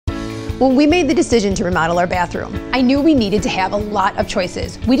When we made the decision to remodel our bathroom, I knew we needed to have a lot of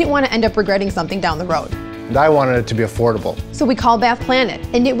choices. We didn't want to end up regretting something down the road. And I wanted it to be affordable. So we called Bath Planet,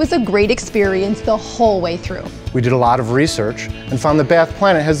 and it was a great experience the whole way through. We did a lot of research and found that Bath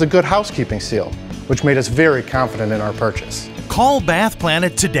Planet has the Good Housekeeping seal, which made us very confident in our purchase. Call Bath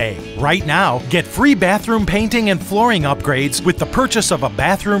Planet today. Right now, get free bathroom painting and flooring upgrades with the purchase of a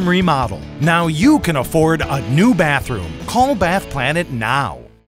bathroom remodel. Now you can afford a new bathroom. Call Bath Planet now.